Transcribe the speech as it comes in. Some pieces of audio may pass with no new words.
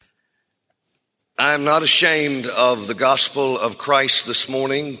I am not ashamed of the gospel of Christ this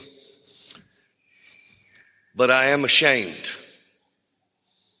morning, but I am ashamed.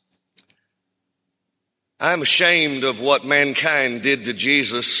 I am ashamed of what mankind did to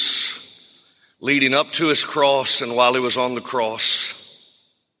Jesus leading up to his cross and while he was on the cross.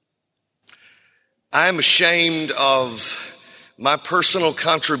 I am ashamed of my personal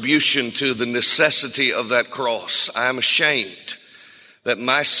contribution to the necessity of that cross. I am ashamed that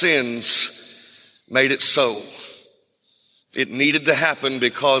my sins made it so. It needed to happen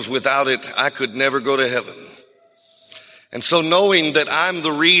because without it, I could never go to heaven. And so knowing that I'm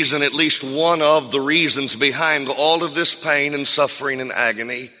the reason, at least one of the reasons behind all of this pain and suffering and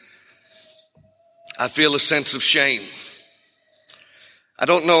agony, I feel a sense of shame. I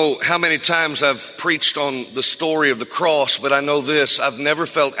don't know how many times I've preached on the story of the cross, but I know this: I've never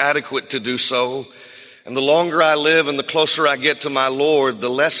felt adequate to do so. And the longer I live and the closer I get to my Lord, the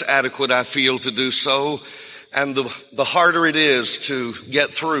less adequate I feel to do so, and the harder it is to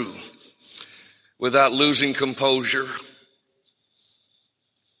get through without losing composure.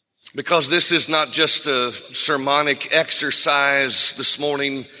 Because this is not just a sermonic exercise this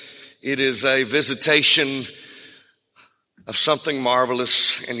morning, it is a visitation of something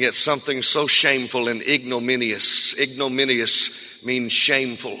marvelous and yet something so shameful and ignominious. Ignominious means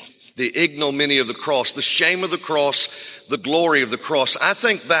shameful. The ignominy of the cross, the shame of the cross, the glory of the cross. I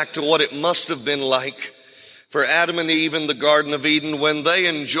think back to what it must have been like for Adam and Eve in the Garden of Eden when they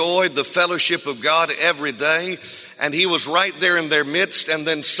enjoyed the fellowship of God every day, and he was right there in their midst, and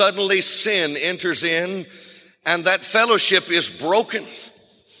then suddenly sin enters in, and that fellowship is broken,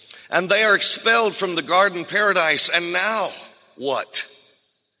 and they are expelled from the garden paradise. And now what?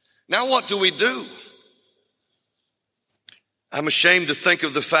 Now what do we do? I'm ashamed to think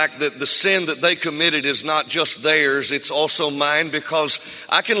of the fact that the sin that they committed is not just theirs, it's also mine, because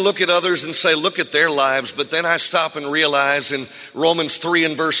I can look at others and say, look at their lives, but then I stop and realize in Romans 3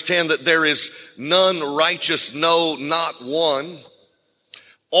 and verse 10 that there is none righteous, no, not one.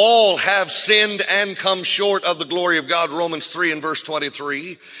 All have sinned and come short of the glory of God, Romans 3 and verse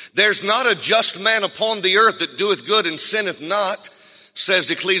 23. There's not a just man upon the earth that doeth good and sinneth not,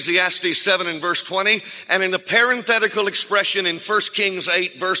 says Ecclesiastes 7 and verse 20, and in a parenthetical expression in 1 Kings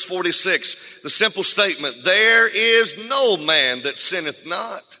 8 verse 46, the simple statement, there is no man that sinneth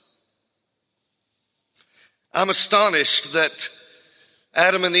not. I'm astonished that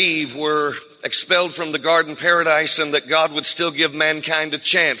Adam and Eve were expelled from the garden paradise and that God would still give mankind a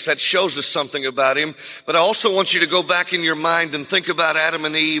chance. That shows us something about him. But I also want you to go back in your mind and think about Adam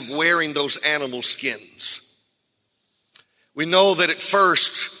and Eve wearing those animal skins. We know that at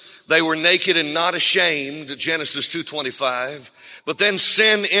first they were naked and not ashamed, Genesis 2:25. But then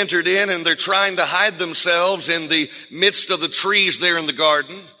sin entered in and they're trying to hide themselves in the midst of the trees there in the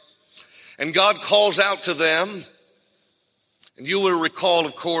garden. And God calls out to them. And you will recall,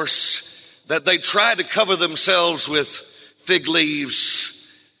 of course, that they tried to cover themselves with fig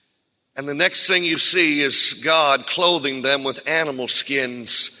leaves. And the next thing you see is God clothing them with animal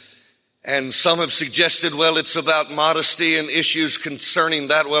skins. And some have suggested, well, it's about modesty and issues concerning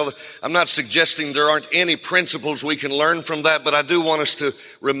that. Well, I'm not suggesting there aren't any principles we can learn from that, but I do want us to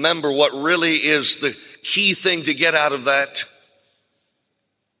remember what really is the key thing to get out of that.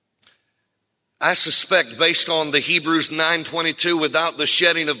 I suspect, based on the Hebrews 9:22, without the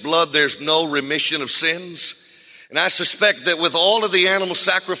shedding of blood, there's no remission of sins. And I suspect that with all of the animal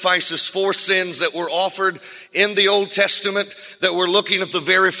sacrifices for sins that were offered in the Old Testament, that we're looking at the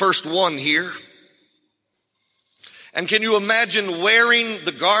very first one here. And can you imagine wearing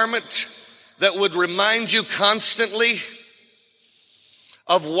the garment that would remind you constantly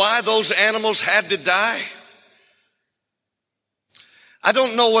of why those animals had to die? I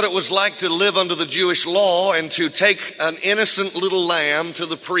don't know what it was like to live under the Jewish law and to take an innocent little lamb to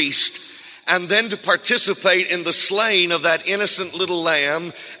the priest and then to participate in the slaying of that innocent little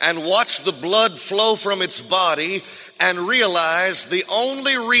lamb and watch the blood flow from its body and realize the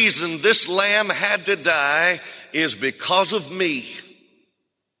only reason this lamb had to die is because of me.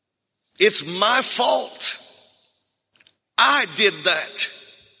 It's my fault. I did that.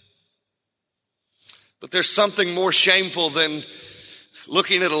 But there's something more shameful than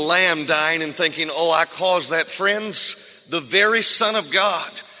looking at a lamb dying and thinking, oh, I caused that. Friends, the very Son of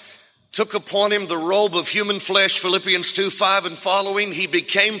God took upon him the robe of human flesh, Philippians 2:5 and following. He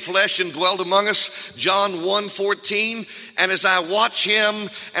became flesh and dwelt among us, John 1:14. And as I watch him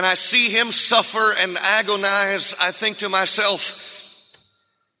and I see him suffer and agonize, I think to myself,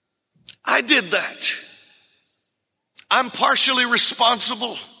 I did that. I'm partially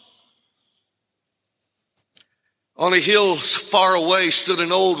responsible. On a hill far away stood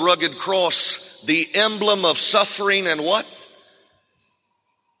an old rugged cross the emblem of suffering and what?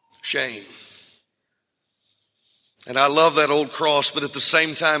 Shame. And I love that old cross, but at the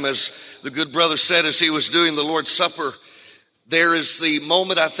same time, as the good brother said as he was doing the Lord's Supper, there is the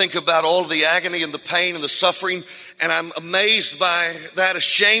moment I think about all the agony and the pain and the suffering, and I'm amazed by that,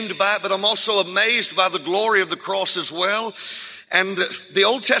 ashamed by it, but I'm also amazed by the glory of the cross as well. And the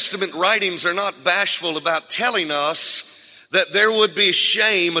Old Testament writings are not bashful about telling us that there would be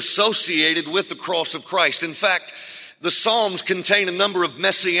shame associated with the cross of Christ. In fact, the Psalms contain a number of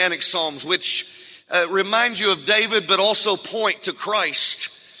messianic psalms which remind you of David, but also point to Christ.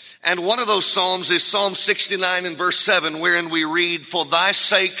 And one of those psalms is Psalm 69 and verse 7, wherein we read, "For thy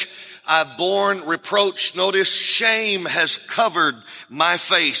sake I've borne reproach." Notice, shame has covered my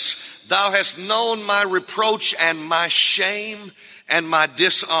face. Thou hast known my reproach and my shame and my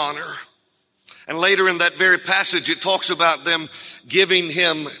dishonor. And later in that very passage, it talks about them giving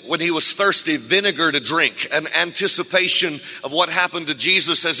him, when he was thirsty, vinegar to drink, an anticipation of what happened to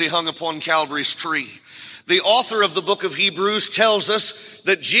Jesus as he hung upon Calvary's tree. The author of the book of Hebrews tells us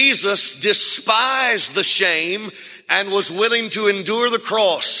that Jesus despised the shame and was willing to endure the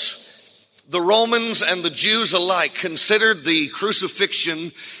cross. The Romans and the Jews alike considered the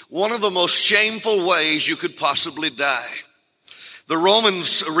crucifixion one of the most shameful ways you could possibly die. The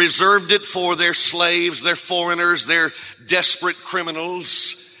Romans reserved it for their slaves, their foreigners, their desperate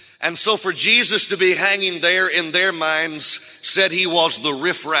criminals. And so for Jesus to be hanging there, in their minds, said he was the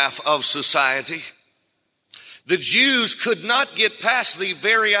riffraff of society. The Jews could not get past the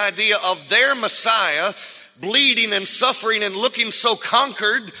very idea of their Messiah bleeding and suffering and looking so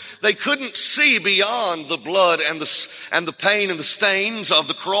conquered. They couldn't see beyond the blood and the pain and the stains of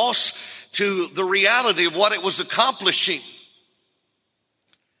the cross to the reality of what it was accomplishing.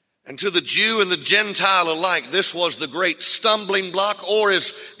 And to the Jew and the Gentile alike, this was the great stumbling block, or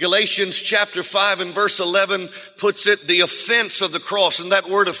as Galatians chapter 5 and verse 11 puts it, the offense of the cross. And that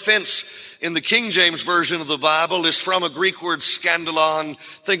word offense in the King James Version of the Bible is from a Greek word scandalon.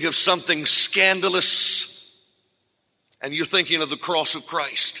 Think of something scandalous, and you're thinking of the cross of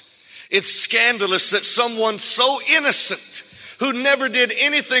Christ. It's scandalous that someone so innocent, who never did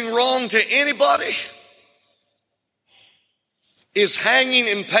anything wrong to anybody, is hanging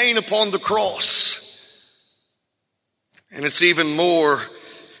in pain upon the cross. And it's even more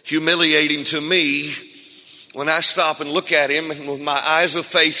humiliating to me when I stop and look at him and with my eyes of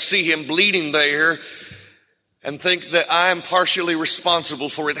faith see him bleeding there and think that I am partially responsible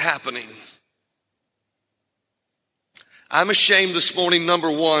for it happening. I'm ashamed this morning,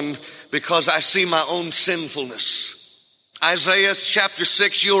 number one, because I see my own sinfulness. Isaiah chapter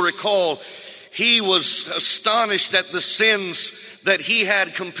 6, you'll recall, he was astonished at the sins that he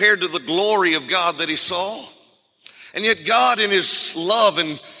had compared to the glory of God that he saw. And yet God, in his love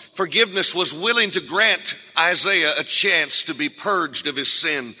and forgiveness, was willing to grant Isaiah a chance to be purged of his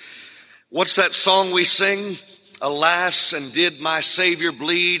sin. What's that song we sing? Alas, and did my Savior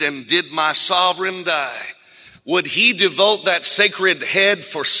bleed, and did my sovereign die? Would he devote that sacred head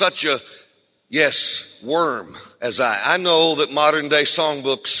for such a, worm as I? I know that modern day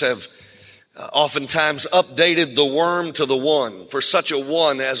songbooks have oftentimes updated the worm to the one, for such a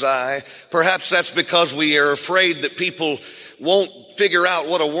one as I. Perhaps that's because we are afraid that people won't figure out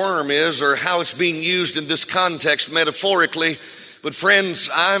what a worm is or how it's being used in this context metaphorically. But friends,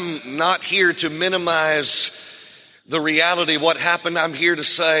 I'm not here to minimize the reality of what happened. I'm here to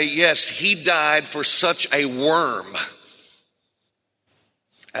say, yes, he died for such a worm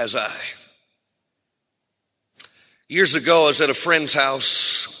as I. Years ago, I was at a friend's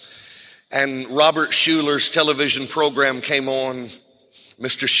house, and Robert Schuller's television program came on.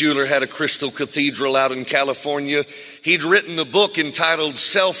 Mr. Schuller had a crystal cathedral out in California. He'd written a book entitled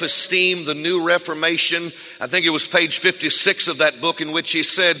Self-Esteem, the New Reformation. I think it was page 56 of that book, in which he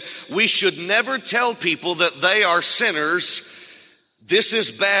said, we should never tell people that they are sinners. This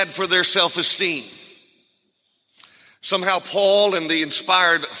is bad for their self-esteem. Somehow Paul and the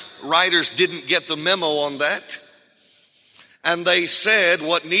inspired writers didn't get the memo on that. And they said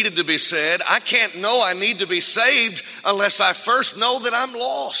what needed to be said. I can't know I need to be saved unless I first know that I'm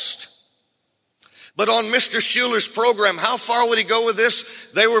lost. But on Mr. Schuller's program, how far would he go with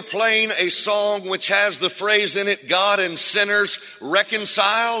this? They were playing a song which has the phrase in it, God and sinners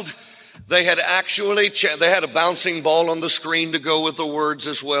reconciled. They had a bouncing ball on the screen to go with the words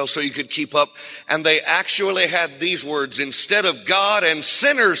as well, so you could keep up. And they actually had these words. Instead of God and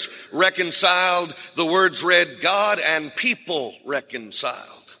sinners reconciled, the words read, God and people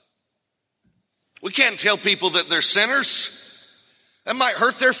reconciled. We can't tell people that they're sinners. That might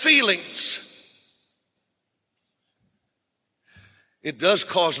hurt their feelings. It does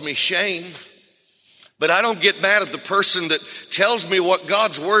cause me shame But I don't get mad at the person that tells me what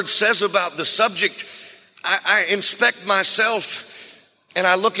God's word says about the subject. I inspect myself and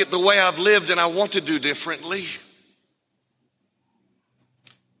I look at the way I've lived and I want to do differently.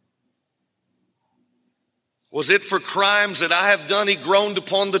 Was it for crimes that I have done he groaned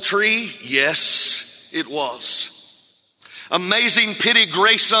upon the tree? Yes, it was. Amazing pity,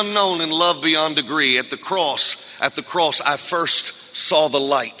 grace unknown, and love beyond degree. At the cross, I first saw the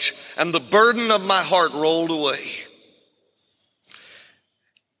light, and the burden of my heart rolled away.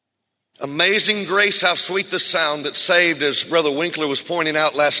 Amazing grace, how sweet the sound that saved, as Brother Winkler was pointing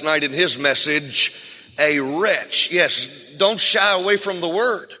out last night in his message, a wretch. Yes, don't shy away from the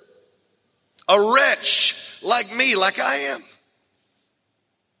word. A wretch like me, like I am.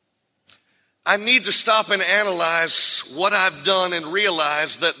 I need to stop and analyze what I've done and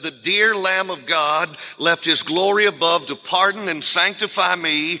realize that the dear Lamb of God left his glory above to pardon and sanctify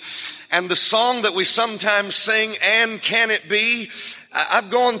me. And the song that we sometimes sing, and can it be? I've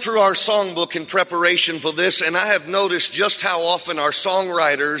gone through our songbook in preparation for this, and I have noticed just how often our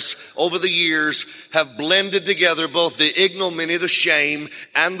songwriters over the years have blended together both the ignominy, the shame,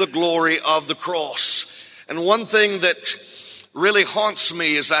 and the glory of the cross. And one thing that really haunts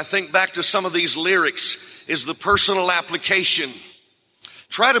me as I think back to some of these lyrics is the personal application.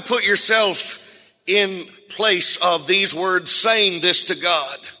 Try to put yourself in place of these words saying this to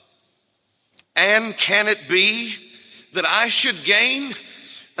God. And can it be that I should gain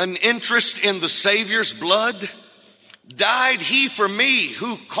an interest in the Savior's blood? Died he for me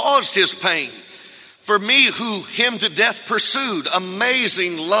who caused his pain, for me who him to death pursued.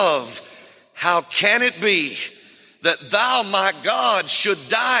 Amazing love. How can it be that thou, my God, should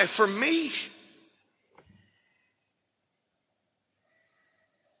die for me?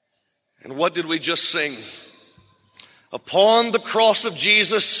 And what did we just sing? Upon the cross of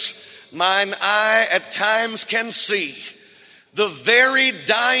Jesus, mine eye at times can see the very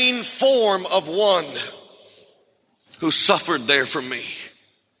dying form of one who suffered there for me.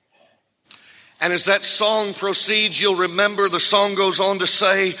 And as that song proceeds, you'll remember the song goes on to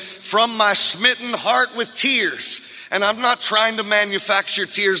say, from my smitten heart with tears. And I'm not trying to manufacture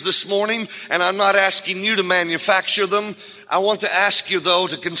tears this morning, and I'm not asking you to manufacture them. I want to ask you, though,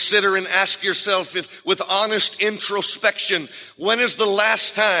 to consider and ask yourself with honest introspection, when is the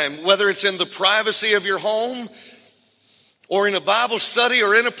last time, whether it's in the privacy of your home or in a Bible study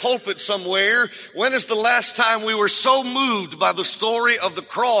or in a pulpit somewhere, when is the last time we were so moved by the story of the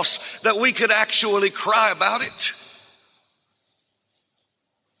cross that we could actually cry about it?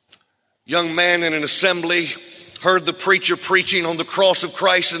 Young man in an assembly heard the preacher preaching on the cross of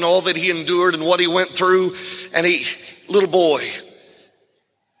Christ and all that he endured and what he went through. And little boy,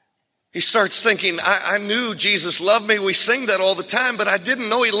 he starts thinking, I knew Jesus loved me. We sing that all the time, but I didn't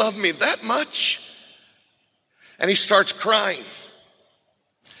know he loved me that much. And he starts crying.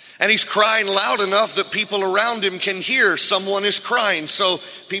 And he's crying loud enough that people around him can hear someone is crying. So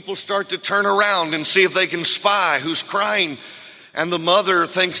people start to turn around and see if they can spy who's crying. And the mother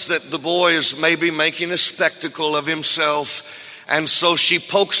thinks that the boy is maybe making a spectacle of himself. And so she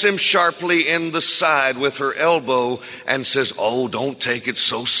pokes him sharply in the side with her elbow and says, oh, don't take it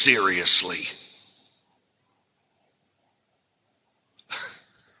so seriously.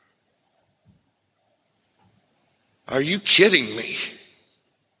 Are you kidding me?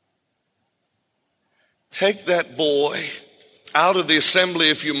 Take that boy out of the assembly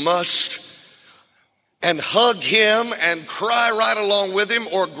if you must, and hug him and cry right along with him,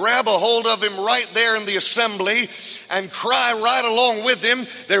 or grab a hold of him right there in the assembly and cry right along with him.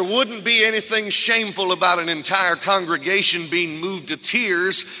 There wouldn't be anything shameful about an entire congregation being moved to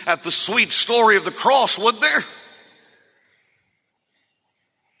tears at the sweet story of the cross, would there?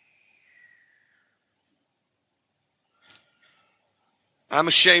 I'm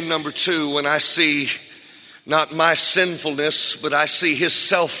ashamed, number two, when I see not my sinfulness, but I see his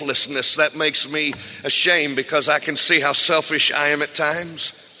selflessness. That makes me ashamed because I can see how selfish I am at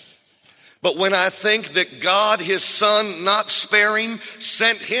times. But when I think that God, his son, not sparing,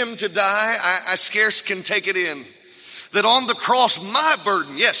 sent him to die, I scarce can take it in. That on the cross, my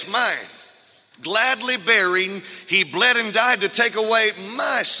burden, yes, mine, gladly bearing, he bled and died to take away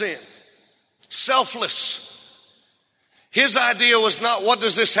my sin. Selfless. His idea was not, what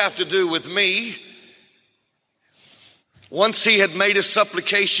does this have to do with me? Once he had made his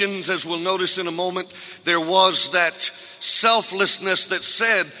supplications, as we'll notice in a moment, there was that selflessness that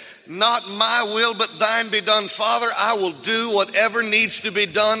said, not my will, but thine be done. Father, I will do whatever needs to be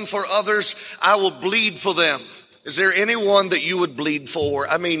done for others. I will bleed for them. Is there anyone that you would bleed for?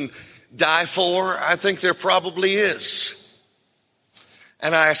 I mean, die for? I think there probably is.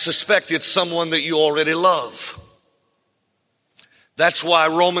 And I suspect it's someone that you already love. That's why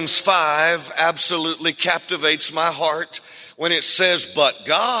Romans 5 absolutely captivates my heart when it says, but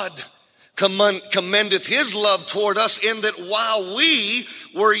God commendeth his love toward us in that while we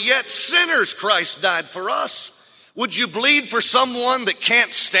were yet sinners, Christ died for us. Would you bleed for someone that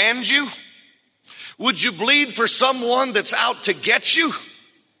can't stand you? Would you bleed for someone that's out to get you?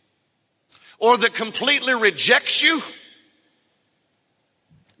 Or that completely rejects you?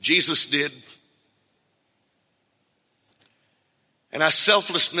 Jesus did. And the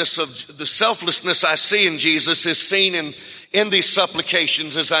selflessness I see in Jesus is seen in these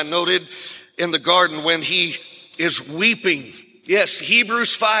supplications, as I noted in the garden when he is weeping. Yes,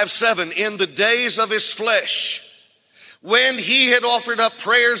 Hebrews 5:7, in the days of his flesh, when he had offered up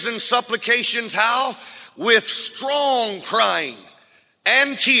prayers and supplications, how? With strong crying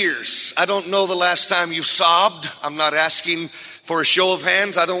and tears. I don't know the last time you sobbed. I'm not asking for a show of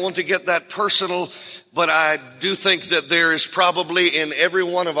hands. I don't want to get that personal, but I do think that there is probably in every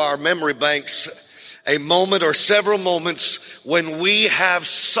one of our memory banks a moment or several moments when we have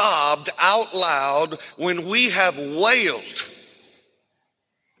sobbed out loud, when we have wailed.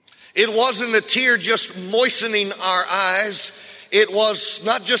 It wasn't a tear just moistening our eyes. It was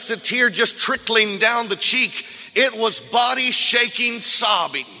not just a tear just trickling down the cheek. It was body shaking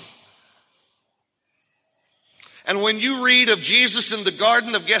sobbing. And when you read of Jesus in the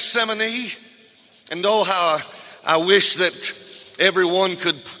Garden of Gethsemane, and oh, how I wish that everyone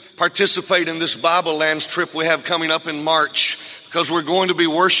could participate in this Bible Lands trip we have coming up in March, because we're going to be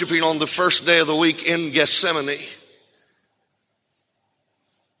worshiping on the first day of the week in Gethsemane.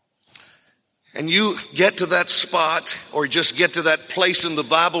 And you get to that spot, or just get to that place in the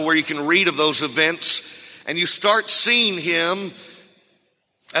Bible where you can read of those events, and you start seeing him,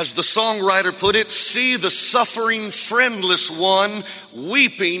 as the songwriter put it, see the suffering, friendless one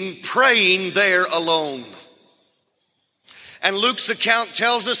weeping, praying there alone. And Luke's account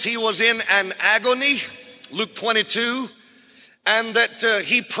tells us he was in an agony, Luke 22, and that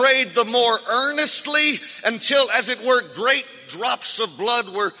he prayed the more earnestly until, as it were, great drops of blood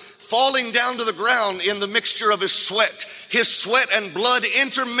were falling down to the ground in the mixture of his sweat. His sweat and blood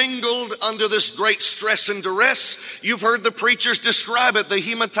intermingled under this great stress and duress. You've heard the preachers describe it, the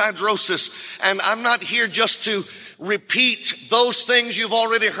hematidrosis. And I'm not here just to repeat those things you've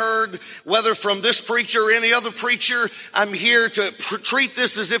already heard, whether from this preacher or any other preacher. I'm here to treat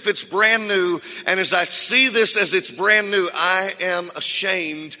this as if it's brand new. And as I see this as it's brand new, I am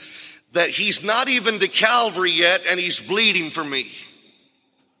ashamed that he's not even to Calvary yet and he's bleeding for me.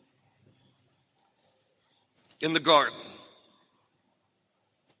 In the garden,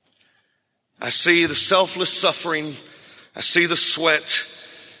 I see the selfless suffering, I see the sweat,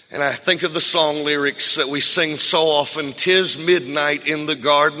 and I think of the song lyrics that we sing so often, 'tis midnight in the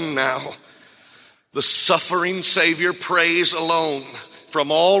garden now. The suffering Savior prays alone, from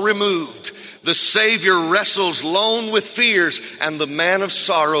all removed. The Savior wrestles lone with fears, and the man of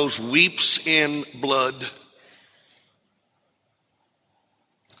sorrows weeps in blood.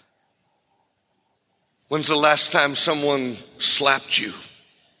 When's the last time someone slapped you?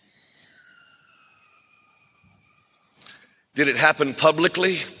 Did it happen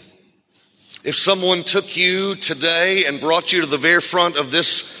publicly? If someone took you today and brought you to the very front of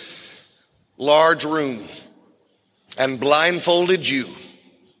this large room and blindfolded you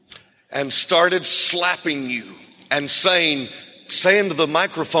and started slapping you and saying to the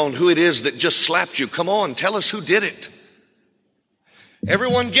microphone who it is that just slapped you, come on, tell us who did it.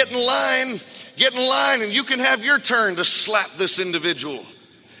 Everyone get in line, and you can have your turn to slap this individual.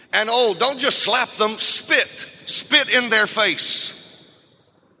 And oh, don't just slap them, spit in their face.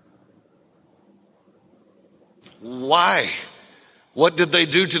 Why? What did they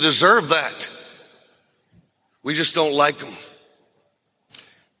do to deserve that? We just don't like them.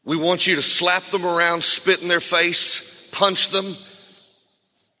 We want you to slap them around, spit in their face, punch them.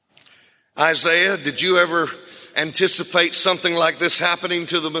 Isaiah, did you ever anticipate something like this happening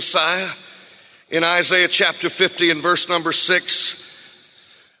to the Messiah? In Isaiah chapter 50 and verse number 6,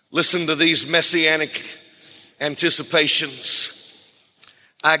 listen to these messianic anticipations.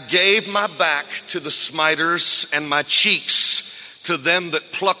 I gave my back to the smiters and my cheeks to them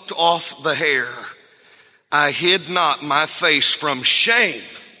that plucked off the hair. I hid not my face from shame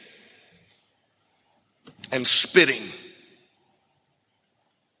and spitting.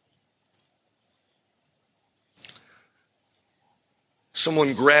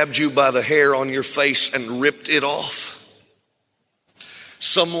 Someone grabbed you by the hair on your face and ripped it off.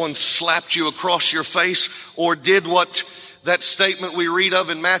 Someone slapped you across your face or did what that statement we read of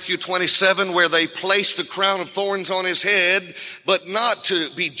in Matthew 27 where they placed a crown of thorns on his head, but not to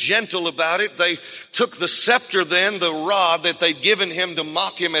be gentle about it. They took the scepter then, the rod that they'd given him to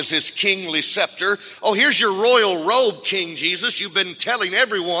mock him as his kingly scepter. Oh, here's your royal robe, King Jesus. You've been telling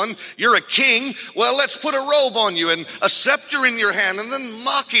everyone you're a king. Well, let's put a robe on you and a scepter in your hand. And then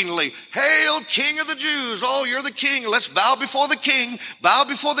mockingly, "Hail, King of the Jews." Oh, you're the king. Let's bow before the king. Bow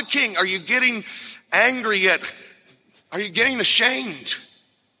before the king. Are you getting angry yet? Are you getting ashamed?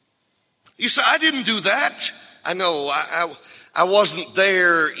 You say, "I didn't do that." I know, I wasn't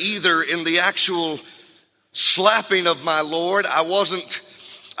there either in the actual slapping of my Lord. I wasn't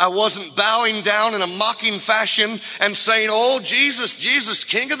bowing down in a mocking fashion and saying, "Oh, Jesus, Jesus,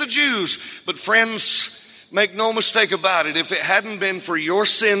 King of the Jews." But friends, make no mistake about it, if it hadn't been for your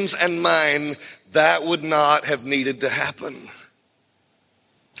sins and mine, that would not have needed to happen.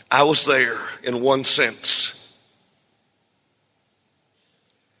 I was there in one sense.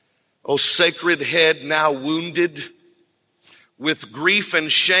 O sacred head now wounded, with grief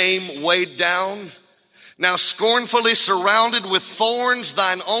and shame weighed down, now scornfully surrounded with thorns,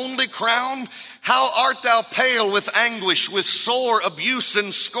 thine only crown. How art thou pale with anguish, with sore abuse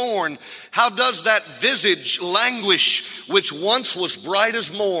and scorn? How does that visage languish, which once was bright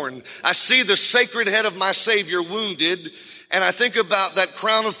as morn? I see the sacred head of my Savior wounded, and I think about that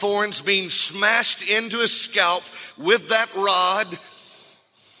crown of thorns being smashed into his scalp with that rod,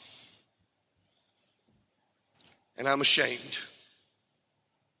 and I'm ashamed.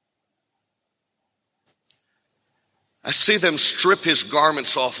 I see them strip his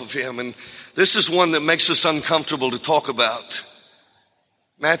garments off of him, and this is one that makes us uncomfortable to talk about.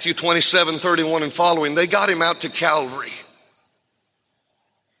 Matthew 27:31 and following, they got him out to Calvary.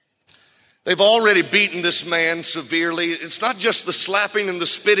 They've already beaten this man severely. It's not just the slapping and the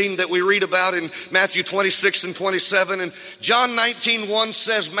spitting that we read about in Matthew 26 and 27. And John 19:1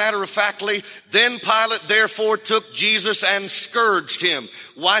 says, matter-of-factly, then Pilate therefore took Jesus and scourged him.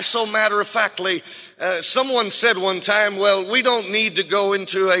 Why so matter-of-factly? Someone said one time, well, we don't need to go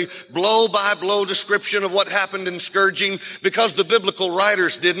into a blow-by-blow description of what happened in scourging because the biblical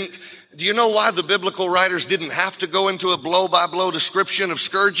writers didn't. Do you know why the biblical writers didn't have to go into a blow-by-blow description of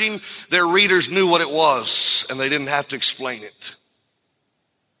scourging? Their readers knew what it was, and they didn't have to explain it.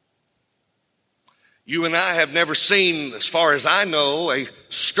 You and I have never seen, as far as I know, a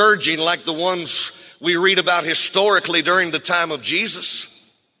scourging like the ones we read about historically during the time of Jesus.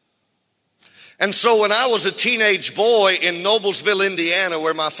 And so when I was a teenage boy in Noblesville, Indiana,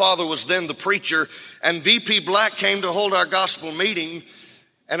 where my father was then the preacher, and V.P. Black came to hold our gospel meeting,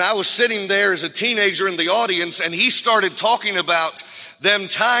 and I was sitting there as a teenager in the audience, and he started talking about them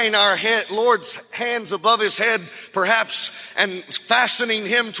tying our Lord's hands above his head, perhaps, and fastening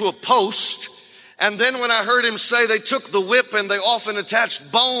him to a post. And then when I heard him say they took the whip and they often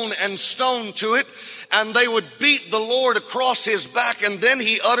attached bone and stone to it, and they would beat the Lord across his back. And then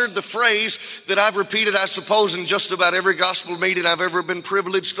he uttered the phrase that I've repeated, I suppose, in just about every gospel meeting I've ever been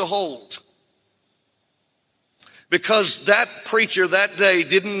privileged to hold. Because that preacher that day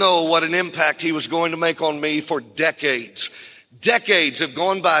didn't know what an impact he was going to make on me for decades. Decades have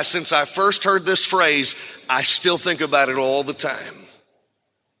gone by since I first heard this phrase. I still think about it all the time.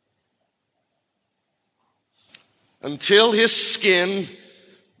 Until his skin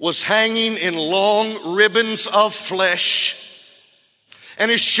was hanging in long ribbons of flesh,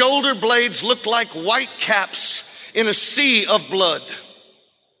 and his shoulder blades looked like white caps in a sea of blood.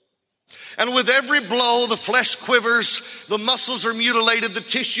 And with every blow, the flesh quivers, the muscles are mutilated, the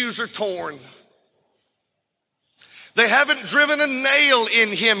tissues are torn. They haven't driven a nail in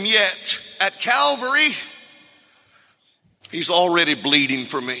him yet. At Calvary, he's already bleeding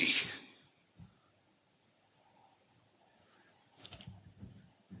for me.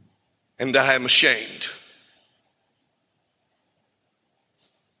 And I am ashamed.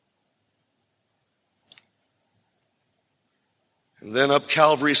 And then up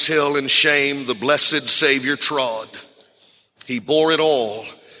Calvary's hill in shame, the blessed Savior trod. He bore it all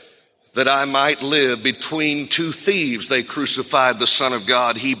that I might live. Between two thieves they crucified the Son of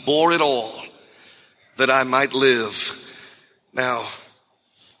God. He bore it all that I might live. Now,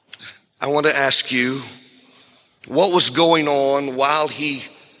 I want to ask you, what was going on while he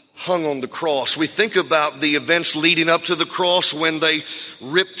hung on the cross? We think about the events leading up to the cross when they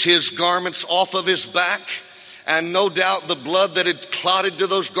ripped his garments off of his back. And no doubt the blood that had clotted to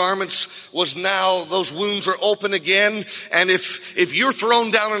those garments was now, those wounds are open again. And if you're thrown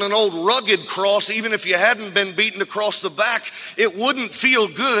down on an old rugged cross, even if you hadn't been beaten across the back, it wouldn't feel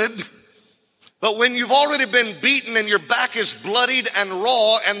good. But when you've already been beaten and your back is bloodied and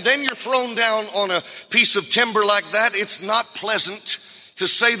raw, and then you're thrown down on a piece of timber like that, it's not pleasant, to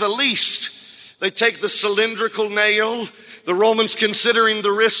say the least. They take the cylindrical nail. The Romans, considering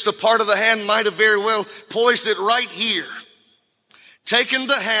the wrist a part of the hand, might have very well poised it right here. Taken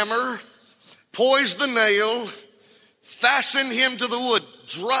the hammer, poised the nail, fasten him to the wood.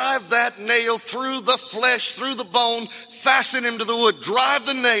 Drive that nail through the flesh, through the bone, fasten him to the wood. Drive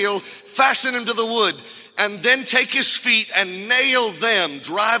the nail, fasten him to the wood. And then take his feet and nail them.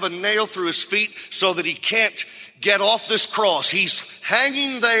 Drive a nail through his feet so that he can't get off this cross. He's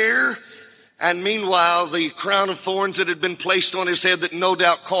hanging there. And meanwhile, the crown of thorns that had been placed on his head that no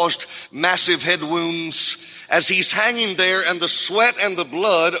doubt caused massive head wounds, as he's hanging there and the sweat and the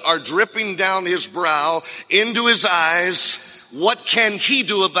blood are dripping down his brow into his eyes, what can he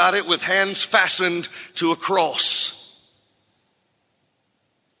do about it with hands fastened to a cross?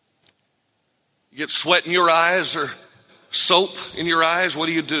 You get sweat in your eyes or soap in your eyes, what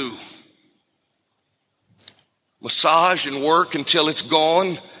do? Massage and work until it's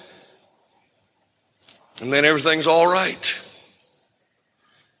gone, and then everything's all right.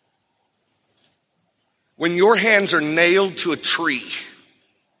 When your hands are nailed to a tree,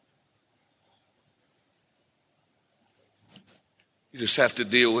 you just have to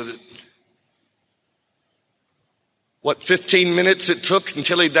deal with it. What, 15 minutes it took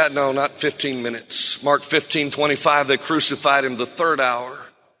until he died? No, not 15 minutes. Mark 15:25, they crucified him the third hour.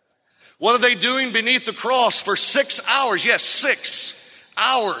 What are they doing beneath the cross for 6 hours? Yes, 6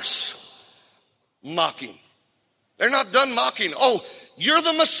 hours. Mocking. They're not done mocking. Oh, you're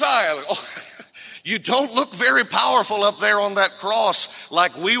the Messiah. Oh, you don't look very powerful up there on that cross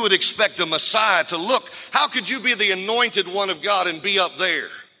like we would expect a Messiah to look. How could you be the anointed one of God and be up there?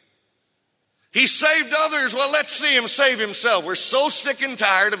 He saved others. Well, let's see him save himself. We're so sick and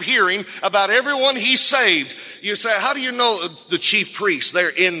tired of hearing about everyone he saved. You say, how do you know the chief priests?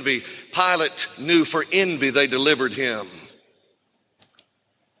 Their envy. Pilate knew for envy they delivered him.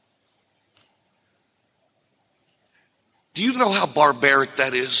 Do you know how barbaric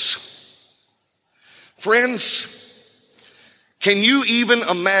that is? Friends, can you even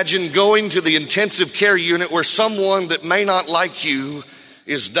imagine going to the intensive care unit where someone that may not like you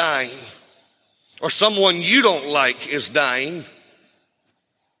is dying? Or someone you don't like is dying.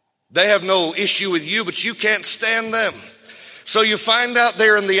 They have no issue with you, but you can't stand them. So you find out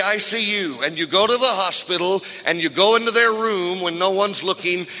they're in the ICU, and you go to the hospital, and you go into their room when no one's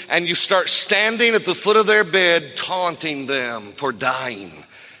looking, and you start standing at the foot of their bed, taunting them for dying,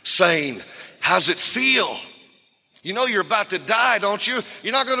 saying, how's it feel? You know you're about to die, don't you?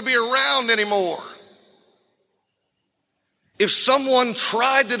 You're not going to be around anymore. If someone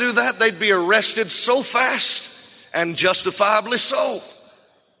tried to do that, they'd be arrested so fast, and justifiably so.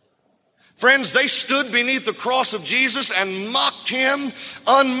 Friends, they stood beneath the cross of Jesus and mocked him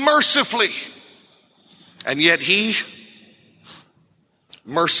unmercifully. And yet he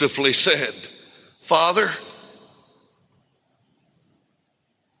mercifully said, Father,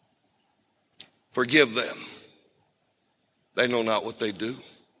 forgive them. They know not what they do.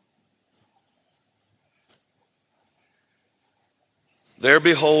 There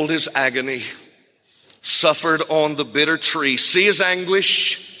behold his agony, suffered on the bitter tree. See his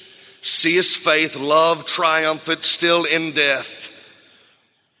anguish, see his faith, love triumphant still in death.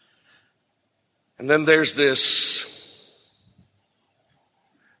 And then there's this,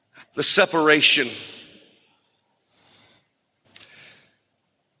 the separation.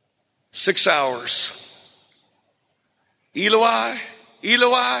 6 hours. Eloi,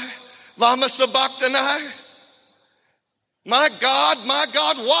 Eloi, lama sabachthani? My God,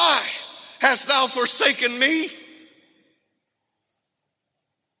 why hast thou forsaken me?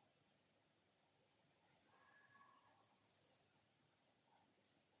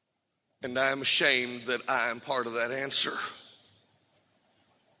 And I am ashamed that I am part of that answer.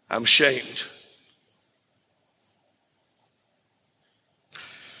 I'm ashamed.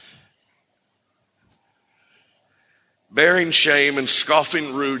 Bearing shame and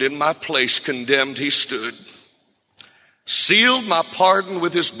scoffing rude, in my place condemned he stood. Sealed my pardon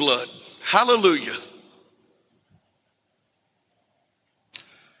with his blood. Hallelujah.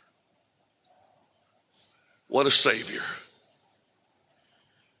 What a Savior.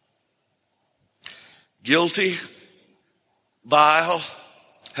 Guilty, vile,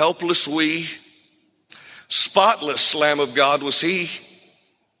 helpless we. Spotless Lamb of God was he.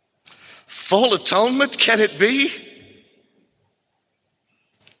 Full atonement, can it be?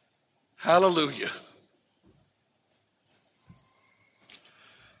 Hallelujah.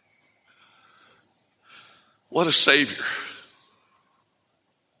 What a Savior.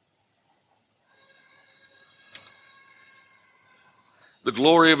 The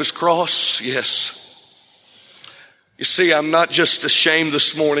glory of his cross, yes. You see, I'm not just ashamed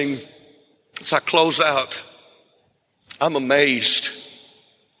this morning as I close out. I'm amazed.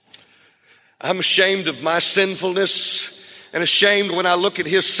 I'm ashamed of my sinfulness and ashamed when I look at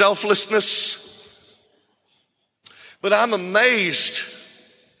his selflessness. But I'm amazed.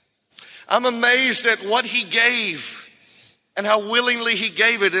 I'm amazed at what he gave and how willingly he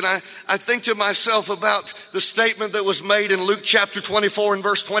gave it. And I think to myself about the statement that was made in Luke chapter 24 and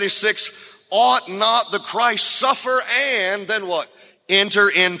verse 26. Ought not the Christ suffer and then what? Enter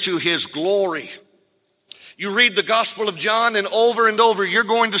into his glory. You read the Gospel of John and over you're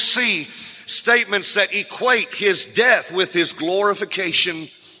going to see statements that equate his death with his glorification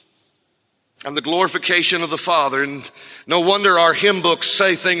and the glorification of the Father. And no wonder our hymn books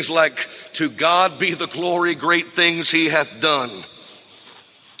say things like, to God be the glory, great things he hath done.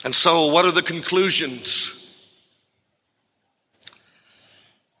 And so what are the conclusions?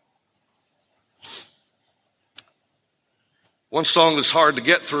 One song that's hard to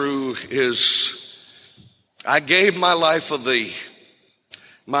get through is, I gave my life for thee.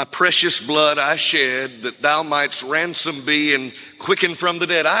 My precious blood I shed, that thou mightst ransom be and quicken from the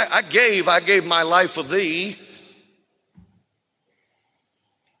dead. I gave my life for thee.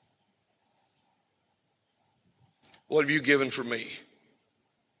 What have you given for me?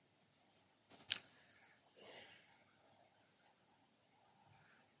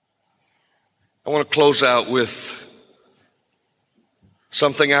 I want to close out with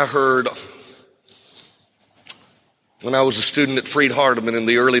something I heard when I was a student at Freed-Hardeman in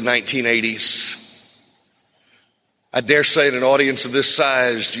the early 1980s. I dare say in an audience of this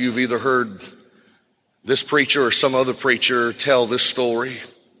size, you've either heard this preacher or some other preacher tell this story.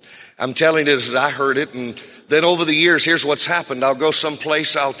 I'm telling it as I heard it, and then over the years, here's what's happened. I'll go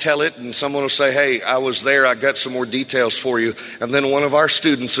someplace, I'll tell it, and someone will say, hey, I was there, I got some more details for you. And then one of our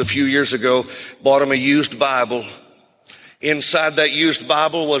students a few years ago bought him a used Bible. Inside that used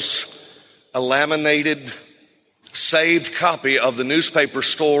Bible was a laminated, saved copy of the newspaper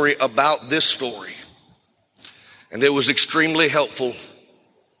story about this story. And it was extremely helpful.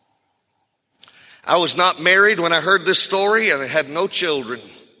 I was not married when I heard this story, and I had no children.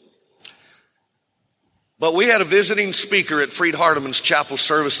 But we had a visiting speaker at Freed-Hardeman's chapel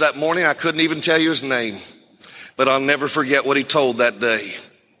service that morning. I couldn't even tell you his name, but I'll never forget what he told that day.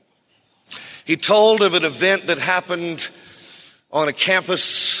 He told of an event that happened on a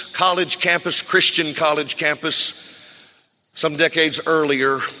campus, college campus, Christian college campus, some decades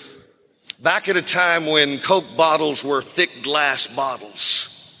earlier, back at a time when Coke bottles were thick glass bottles.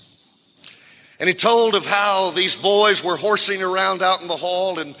 And he told of how these boys were horsing around out in the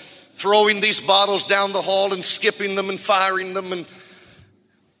hall and throwing these bottles down the hall and skipping them and firing them. And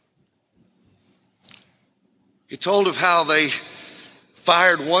he told of how they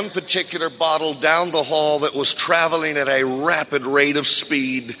fired one particular bottle down the hall that was traveling at a rapid rate of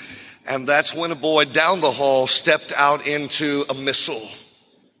speed. And that's when a boy down the hall stepped out into a missile.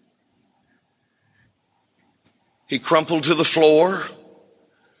 He crumpled to the floor.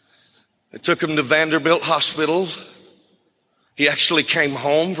 They took him to Vanderbilt Hospital. He actually came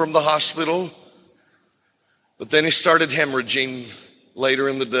home from the hospital. But then he started hemorrhaging later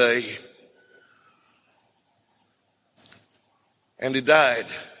in the day. And he died.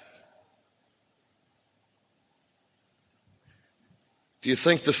 Do you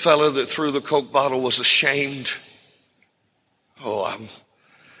think the fellow that threw the Coke bottle was ashamed? Oh,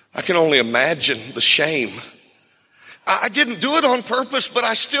 I can only imagine the shame. I didn't do it on purpose, but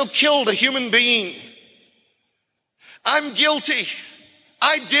I still killed a human being. I'm guilty.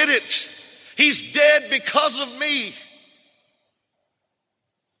 I did it. He's dead because of me.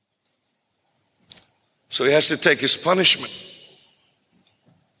 So he has to take his punishment.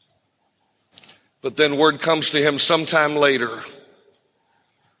 But then word comes to him sometime later.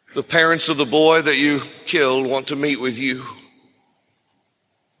 The parents of the boy that you killed want to meet with you.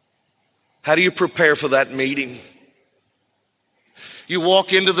 How do you prepare for that meeting? You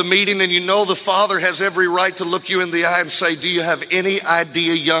walk into the meeting and you know the father has every right to look you in the eye and say, do you have any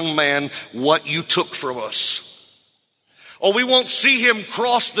idea, young man, what you took from us? Or we won't see him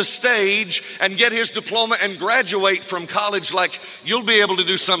cross the stage and get his diploma and graduate from college like you'll be able to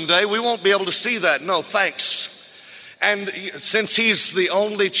do someday. We won't be able to see that. No, thanks. And since he's the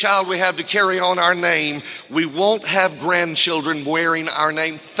only child we have to carry on our name, we won't have grandchildren wearing our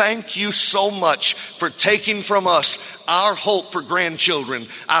name. Thank you so much for taking from us our hope for grandchildren.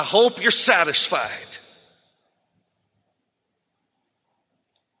 I hope you're satisfied.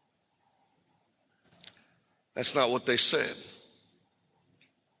 That's not what they said.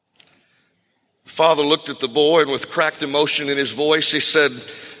 The father looked at the boy, and with cracked emotion in his voice, he said,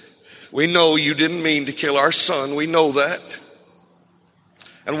 "We know you didn't mean to kill our son. We know that.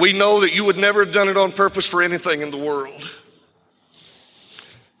 And we know that you would never have done it on purpose for anything in the world.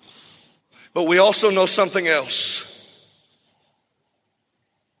 But we also know something else.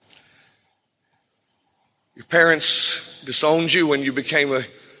 Your parents disowned you when you became a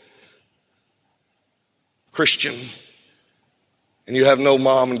Christian, and you have no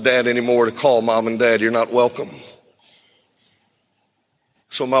mom and dad anymore to call mom and dad. You're not welcome.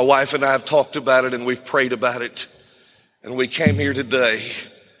 So my wife and I have talked about it, and we've prayed about it, and we came here today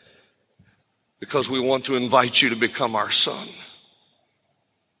because we want to invite you to become our son."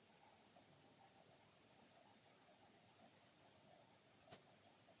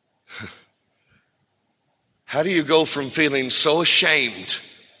 How do you go from feeling so ashamed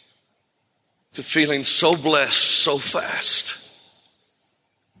to feeling so blessed so fast?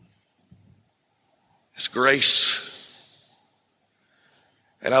 It's grace.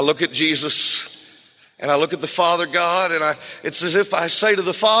 And I look at Jesus, and I look at the Father God, and it's as if I say to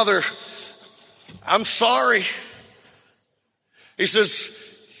the Father, "I'm sorry." He says,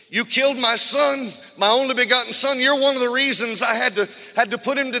 "You killed my son, my only begotten son. You're one of the reasons I had to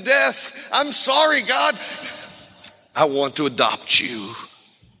put him to death. I'm sorry, God. I want to adopt you."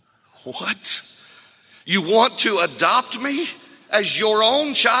 What? You want to adopt me as your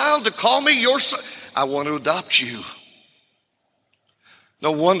own child, to call me your son? I want to adopt you.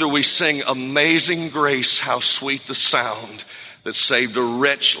 No wonder we sing "Amazing Grace, how sweet the sound that saved a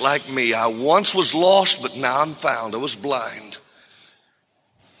wretch like me. I once was lost, but now I'm found. I was blind,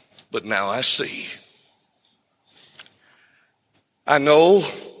 but now I see." I know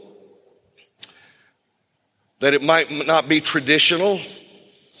that it might not be traditional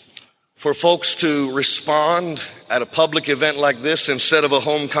for folks to respond at a public event like this instead of a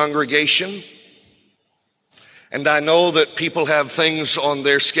home congregation. And I know that people have things on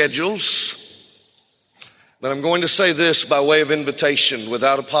their schedules. But I'm going to say this by way of invitation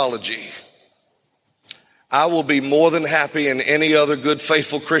without apology. I will be more than happy, and any other good,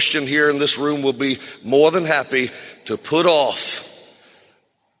 faithful Christian here in this room will be more than happy to put off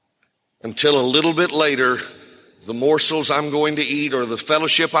until a little bit later the morsels I'm going to eat or the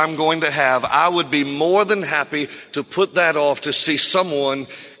fellowship I'm going to have. I would be more than happy to put that off to see someone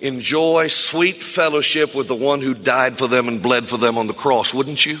enjoy sweet fellowship with the one who died for them and bled for them on the cross,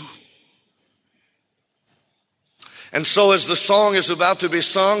 wouldn't you? And so as the song is about to be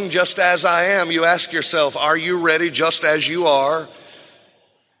sung, "Just As I Am," you ask yourself, are you ready just as you are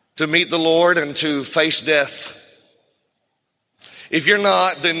to meet the Lord and to face death? If you're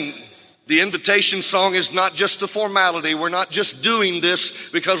not, then the invitation song is not just a formality. We're not just doing this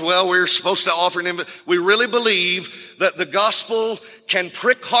because, well, we're supposed to offer an invitation. We really believe that the gospel can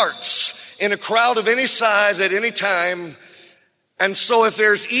prick hearts in a crowd of any size at any time. And so if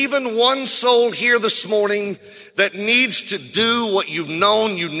there's even one soul here this morning that needs to do what you've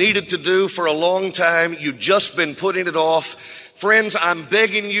known you needed to do for a long time, you've just been putting it off, friends, I'm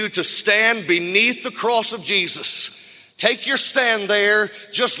begging you to stand beneath the cross of Jesus. Take your stand there.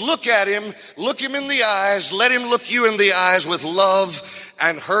 Just look at him. Look him in the eyes. Let him look you in the eyes with love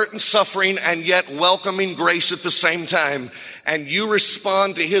and hurt and suffering, and yet welcoming grace at the same time. And you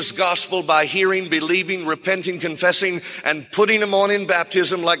respond to his gospel by hearing, believing, repenting, confessing, and putting him on in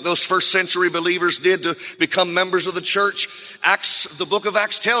baptism like those first century believers did to become members of the church. The book of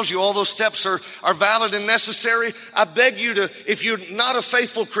Acts tells you all those steps are valid and necessary. I beg you to, if you're not a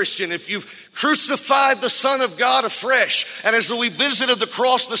faithful Christian, if you've crucified the Son of God afresh, and as we visited the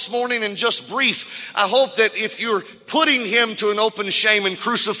cross this morning in just brief, I hope that if you're putting him to an open shame and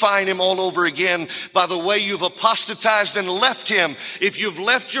crucifying him all over again by the way you've apostatized and left him, if you've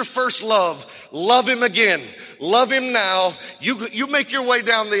left your first love, love him again. Love him now. You make your way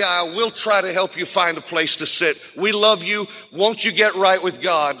down the aisle. We'll try to help you find a place to sit. We love you. Won't you get right with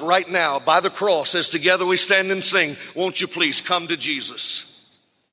God right now by the cross as together we stand and sing? Won't you please come to Jesus?